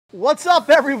What's up,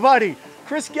 everybody?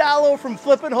 Chris Gallo from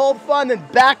Flip and Hold Fund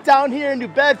and back down here in New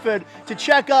Bedford to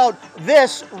check out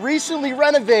this recently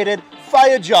renovated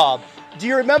fire job. Do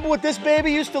you remember what this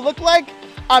baby used to look like?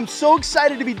 I'm so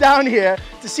excited to be down here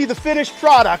to see the finished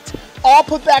product all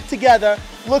put back together,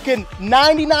 looking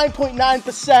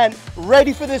 99.9%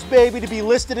 ready for this baby to be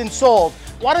listed and sold.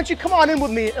 Why don't you come on in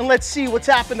with me and let's see what's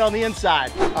happened on the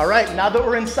inside. All right, now that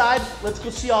we're inside, let's go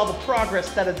see all the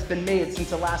progress that has been made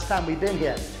since the last time we've been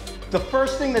here. The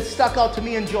first thing that stuck out to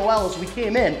me and Joelle as we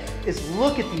came in is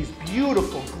look at these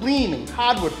beautiful, gleaming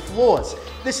hardwood floors.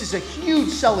 This is a huge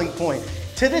selling point.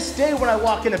 To this day, when I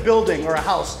walk in a building or a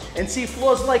house and see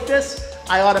floors like this,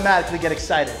 I automatically get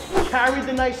excited. Carried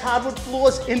the nice hardwood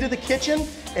floors into the kitchen,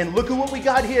 and look at what we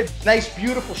got here. Nice,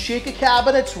 beautiful shaker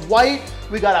cabinets, white.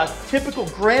 We got our typical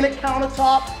granite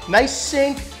countertop, nice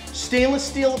sink, stainless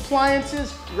steel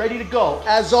appliances, ready to go.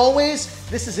 As always,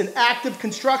 this is an active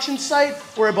construction site.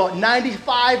 We're about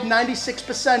 95,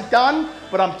 96% done,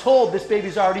 but I'm told this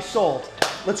baby's already sold.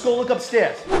 Let's go look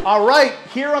upstairs. All right,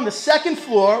 here on the second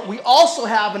floor, we also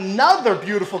have another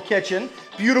beautiful kitchen,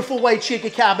 beautiful white shaker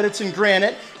cabinets in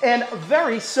granite, and a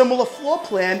very similar floor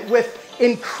plan with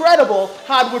incredible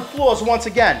hardwood floors once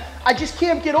again. I just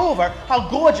can't get over how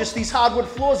gorgeous these hardwood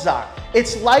floors are.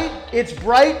 It's light, it's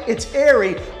bright, it's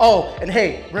airy. Oh, and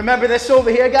hey, remember this over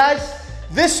here, guys?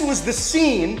 This was the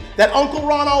scene that Uncle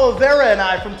Ron Oliveira and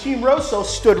I from Team Rosso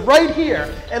stood right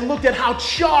here and looked at how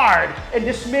charred and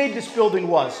dismayed this building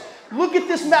was. Look at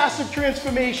this massive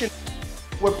transformation.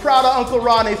 We're proud of Uncle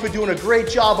Ronnie for doing a great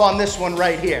job on this one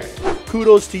right here.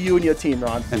 Kudos to you and your team,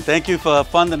 Ron. And thank you for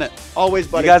funding it. Always,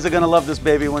 buddy. You guys are gonna love this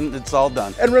baby when it's all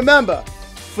done. And remember,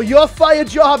 for your fire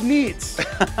job needs,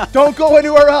 don't go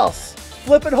anywhere else.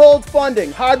 Flip and Hold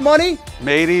Funding. Hard money?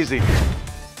 Made easy.